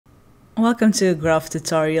Welcome to Graph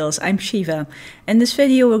Tutorials. I'm Shiva. In this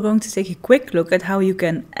video we're going to take a quick look at how you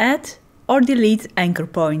can add or delete anchor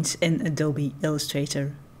points in Adobe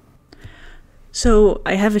Illustrator. So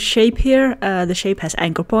I have a shape here. The shape has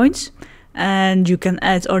anchor points and you can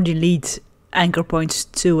add or delete anchor points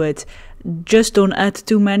to it. Just don't add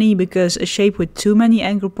too many, because a shape with too many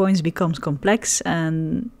anchor points becomes complex,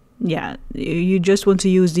 and yeah, you just want to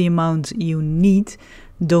use the amount you need.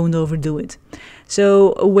 Don't overdo it.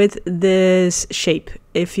 So with this shape,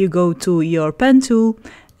 if you go to your pen tool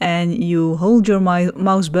and you hold your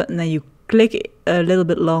mouse button and you click a little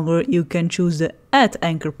bit longer, you can choose the Add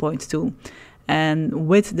Anchor Point tool. And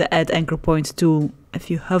with the Add Anchor Point tool,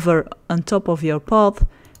 if you hover on top of your path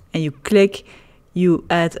and you click, you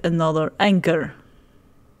add another anchor,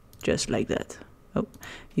 just like that. Oh,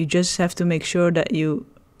 you just have to make sure that you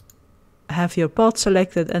have your path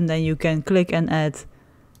selected, and then you can click and add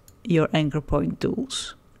your anchor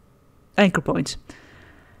points.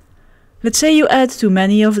 Let's say you add too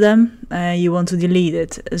many of them, you want to delete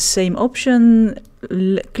it. Same option,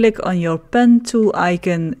 click on your pen tool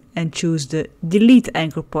icon and choose the Delete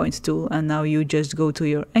Anchor Point tool. And now you just go to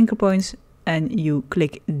your anchor points and you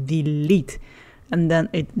click Delete. And then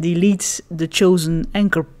it deletes the chosen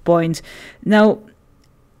anchor point. Now,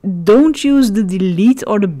 don't use the delete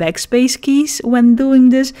or the backspace keys when doing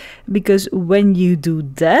this, because when you do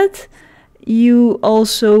that, you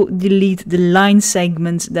also delete the line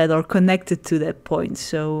segments that are connected to that point.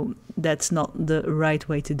 So that's not the right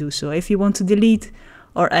way to do so. If you want to delete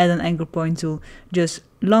or add an anchor point tool, just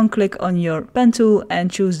long click on your pen tool and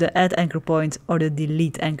choose the Add Anchor Point or the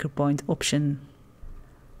Delete Anchor Point option.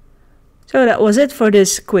 So that was it for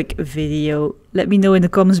this quick video. Let me know in the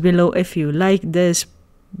comments below if you like this.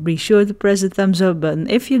 Be sure to press the thumbs up button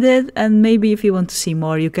if you did, and maybe if you want to see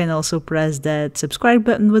more, you can also press that subscribe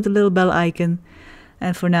button with the little bell icon.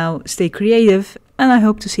 And for now, stay creative, and I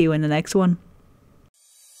hope to see you in the next one.